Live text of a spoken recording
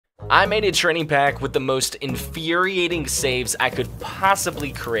I made a training pack with the most infuriating saves I could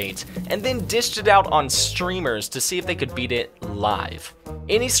possibly create, and then dished it out on streamers to see if they could beat it live.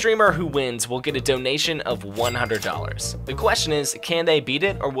 Any streamer who wins will get a donation of $100. The question is, can they beat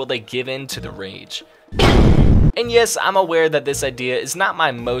it or will they give in to the rage? And yes, I'm aware that this idea is not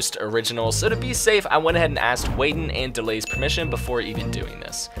my most original, so to be safe, I went ahead and asked Wayton and Delay's permission before even doing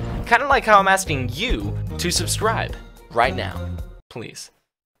this. Kinda like how I'm asking you to subscribe right now, please.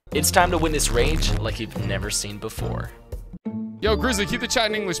 It's time to witness rage like you've never seen before. Yo, Grizzly, keep the chat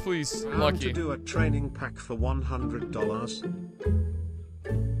in English, please. I'm lucky. To do a training pack for $100.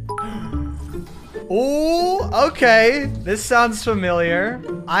 Oh, okay. This sounds familiar.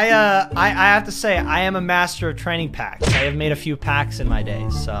 I have to say, I am a master of training packs. I have made a few packs in my day,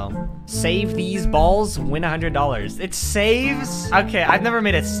 so. Save these balls, win $100. It saves? Okay, I've never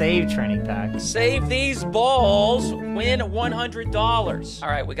made a save training pack. Save these balls, win $100. All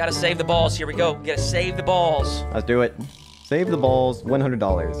right, we gotta save the balls. Here we go. We gotta save the balls. Let's do it. Save the balls,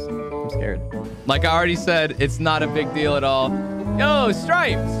 $100. I'm scared. Like I already said, it's not a big deal at all. Yo,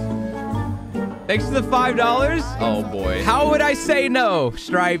 Stripes! Thanks for the $5. Oh boy. How would I say no,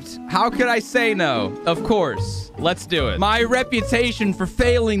 Stripes? How could I say no? Of course. Let's do it. My reputation for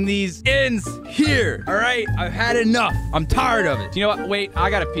failing these ends here. All right, I've had enough. I'm tired of it. You know what? Wait, I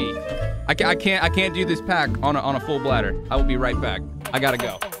gotta pee. I can't do this pack on a full bladder. I will be right back. I gotta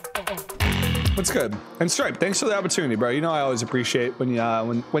go. What's good? And Stripe, thanks for the opportunity, bro. You know I always appreciate when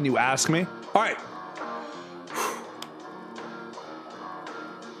you ask me. All right.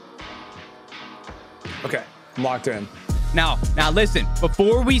 Okay, I'm locked in. Now listen,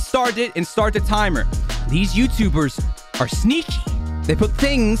 before we start it and start the timer, these YouTubers are sneaky. They put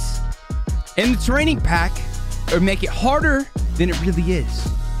things in the training pack or make it harder than it really is.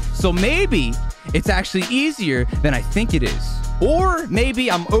 So maybe it's actually easier than I think it is. Or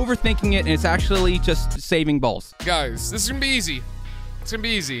maybe I'm overthinking it and it's actually just saving balls. Guys, this is gonna be easy. It's gonna be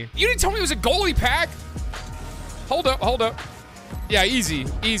easy. You didn't tell me it was a goalie pack. Hold up. Yeah, easy.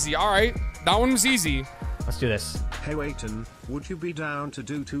 All right. That one was easy. Let's do this. Hey Wayton, would you be down to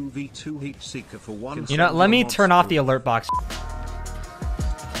do 2v2 Heat Seeker for one? You know, let me turn off the alert box.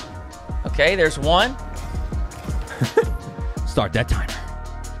 Okay, there's one. Start that timer.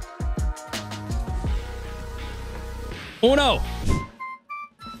 Oh no!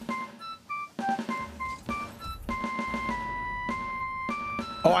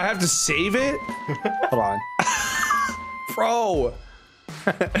 Oh, I have to save it? Hold on. Bro.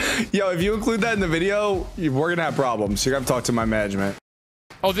 Yo, if you include that in the video, we're gonna have problems. You're gonna have to talk to my management.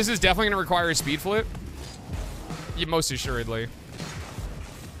 Oh, this is definitely gonna require a speed flip? Yeah, most assuredly.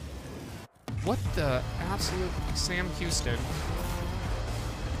 What the absolute Sam Houston?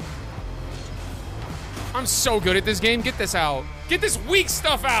 I'm so good at this game. Get this out. Get this weak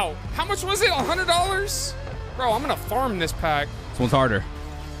stuff out. How much was it? $100? Bro, I'm gonna farm this pack. This one's harder.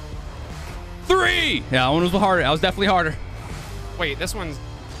 3! Yeah, that one was harder. That was definitely harder. Wait, this one's,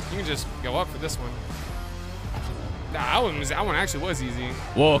 you can just go up for this one. Nah, that one actually was easy.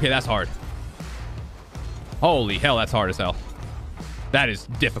 Whoa, okay, that's hard. Holy hell, that's hard as hell. That is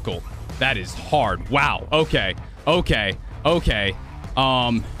difficult. That is hard. Wow. Okay. Or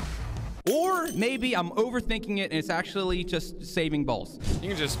maybe I'm overthinking it and it's actually just saving balls. You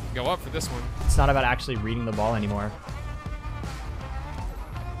can just go up for this one. It's not about actually reading the ball anymore.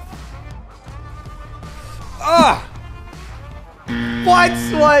 Ah! What?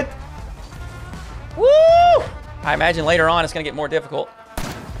 Woo! I imagine later on it's gonna get more difficult.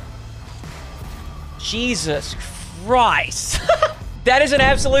 Jesus Christ. That is an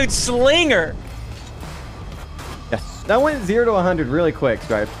absolute slinger. Yes. That went 0 to 100 really quick,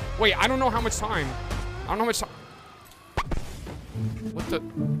 Stripe. Wait, I don't know how much time. I don't know how much time.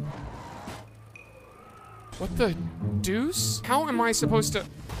 What the deuce? How am I supposed to?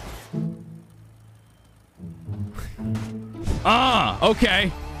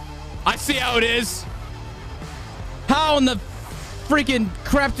 Okay. I see how it is. How in the freaking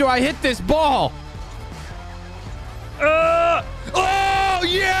crap do I hit this ball? Oh,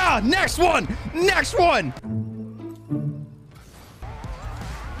 yeah! Next one!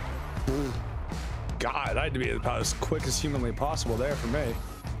 God, I had to be about as quick as humanly possible there for me.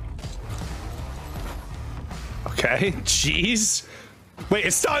 Okay, jeez. Wait,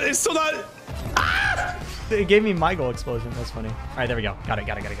 it's still not. Ah! It gave me my goal explosion. That's funny. All right, there we go. Got it.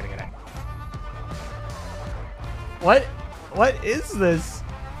 What is this?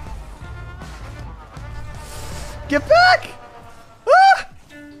 Get back!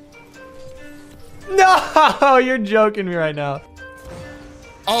 Ah! No, you're joking me right now.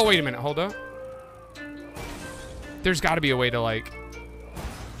 Oh, wait a minute. Hold up. There's got to be a way to like.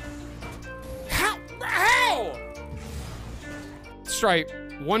 Stripe.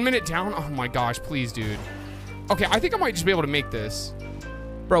 1 minute down. Oh my gosh, please, dude. Okay, I think I might just be able to make this.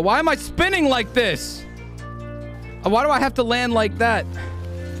 Bro, why am I spinning like this? Why do I have to land like that?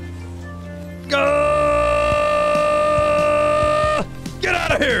 Get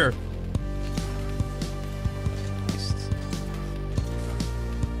out of here!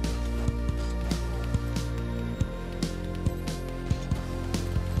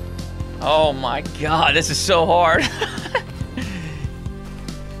 Oh my God, this is so hard.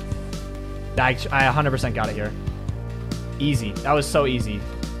 I 100% got it here. Easy. That was so easy.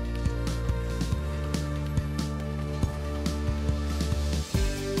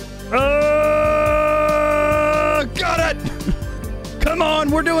 Got it! Come on,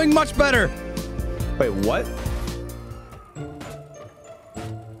 we're doing much better. Wait, what?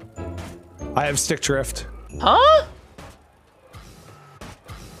 I have stick drift. Huh?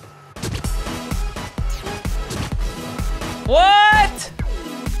 What?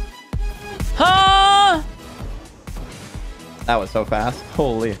 Huh? That was so fast.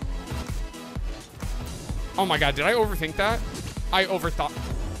 Holy. Oh my God, did I overthink that? I overthought.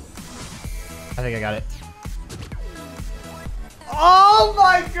 I think I got it. Oh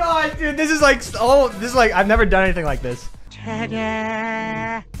my God, dude. This is like, I've never done anything like this.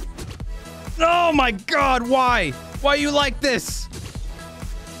 Oh my God, why? Why are you like this?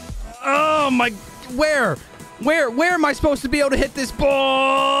 Oh my, where am I supposed to be able to hit this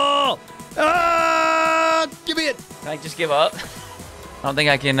ball? Give me it. Can I just give up? I don't think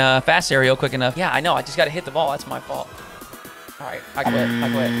I can fast aerial quick enough. Yeah, I know. I just got to hit the ball. That's my fault. All right, I quit.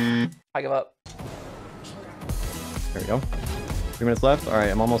 I give up. There we go. 3 minutes left. All right,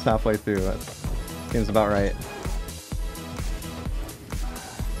 I'm almost halfway through. That seems about right.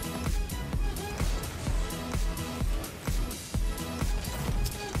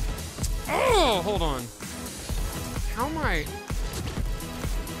 Oh, hold on. How am I?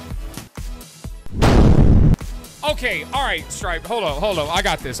 Okay, all right, Stripe. Hold on. I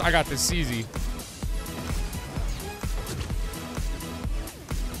got this. It's easy.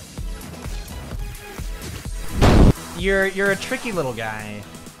 You're a tricky little guy.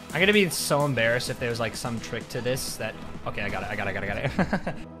 I'm gonna be so embarrassed if there's like some trick to this that. Okay, I got it.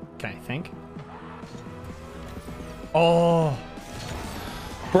 Can I think? Oh.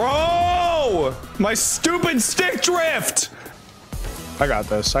 Bro! My stupid stick drift! I got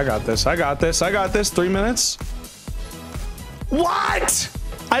this. 3 minutes. What?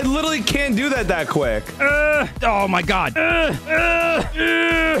 I literally can't do that quick. Oh my God.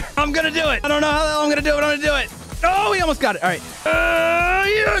 I'm gonna do it. I don't know how I'm gonna do it. I'm gonna do it. Oh, we almost got it. All right.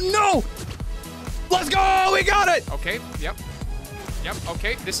 Yeah, no. Let's go. We got it. Okay. Yep.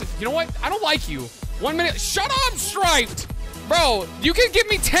 Okay. This is. You know what? I don't like you. 1 minute. Shut up, Striped. Bro, you can give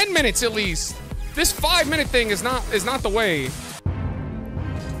me 10 minutes at least. This 5-minute thing is not the way.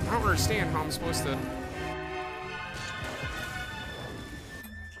 I don't understand how I'm supposed to.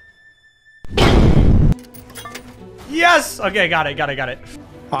 Yes. Okay, got it.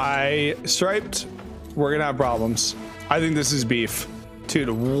 I striped. We're gonna have problems. I think this is beef. Dude,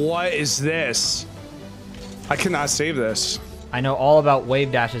 what is this? I cannot save this. I know all about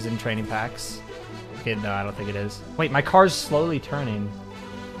wave dashes in training packs. Okay, no, I don't think it is. Wait, my car's slowly turning.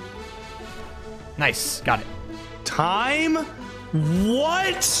 Nice, got it. Time?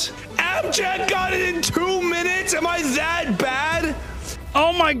 What? Abject got it in 2 minutes? Am I that bad?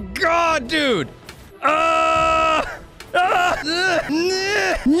 Oh my God, dude.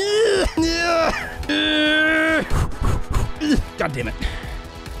 God damn it.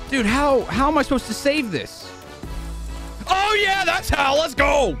 Dude, how am I supposed to save this? Oh yeah, that's how. Let's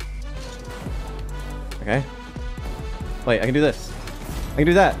go. Okay. Wait, I can do this. I can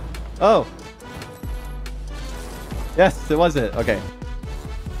do that. Oh. Yes, it was it. Okay.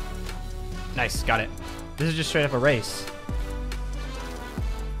 Nice, got it. This is just straight up a race.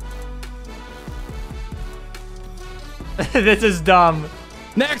 This is dumb.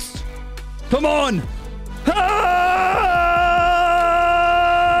 Next. Come on.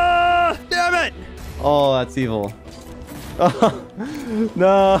 Damn it. Oh, that's evil. Oh,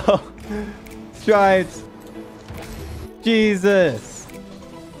 no. Stripes. Jesus.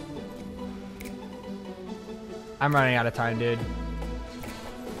 I'm running out of time, dude.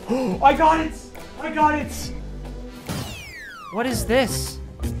 I got it! I got it! What is this?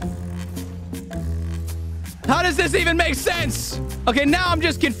 How does this even make sense? Okay, now I'm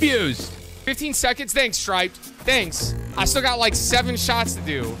just confused. 15 seconds. Thanks, Striped. Thanks. I still got like 7 shots to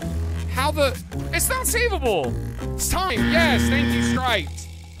do. How the... It's not savable. It's time. Yes, thank you, Striped.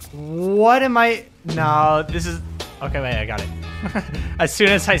 What am I... No, this is... Okay, wait, I got it. As soon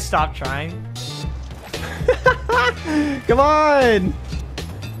as I stop trying. Come on.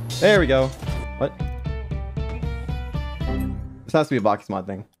 There we go. What? This has to be a box mod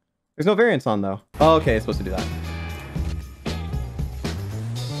thing. There's no variance on though. Oh, okay, it's supposed to do that.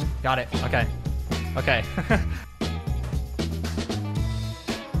 Got it. Okay. Okay.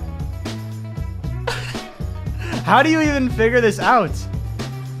 How do you even figure this out?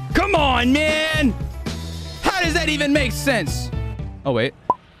 Come on, man. How does that even make sense? Oh, wait.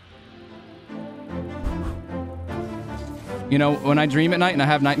 You know, when I dream at night and I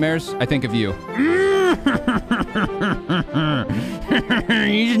have nightmares, I think of you.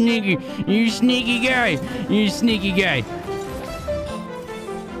 You sneaky guy. You sneaky guy.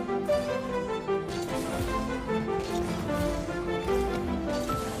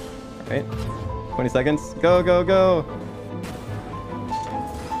 Right. 20 seconds. Go, go, go.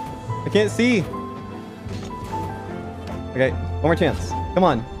 I can't see. Okay, one more chance. Come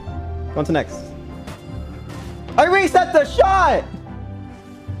on. Go on to next. I reset the shot!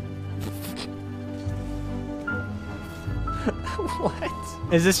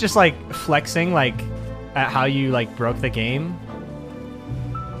 What? Is this just like flexing like at how you like broke the game?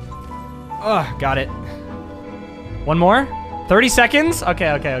 Ugh, got it. One more? 30 seconds?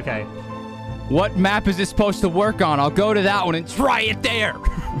 Okay, okay, okay. What map is this supposed to work on? I'll go to that one and try it there.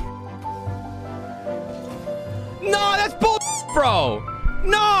 No, that's bull, bro.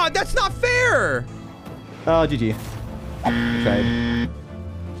 No, that's not fair. Oh, GG. Tried.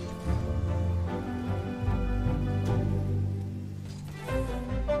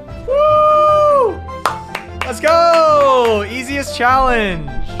 Woo! Let's go! Easiest challenge.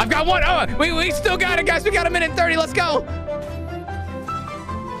 I've got one. Oh, we still got it, guys. We got a minute 30. Let's go.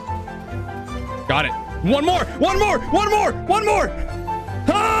 Got it. One more. One more. One more. One more.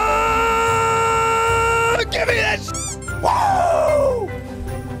 Ah! Give me that. Woo!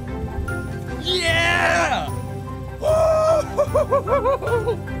 Yeah!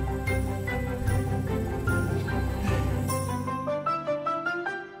 Woo!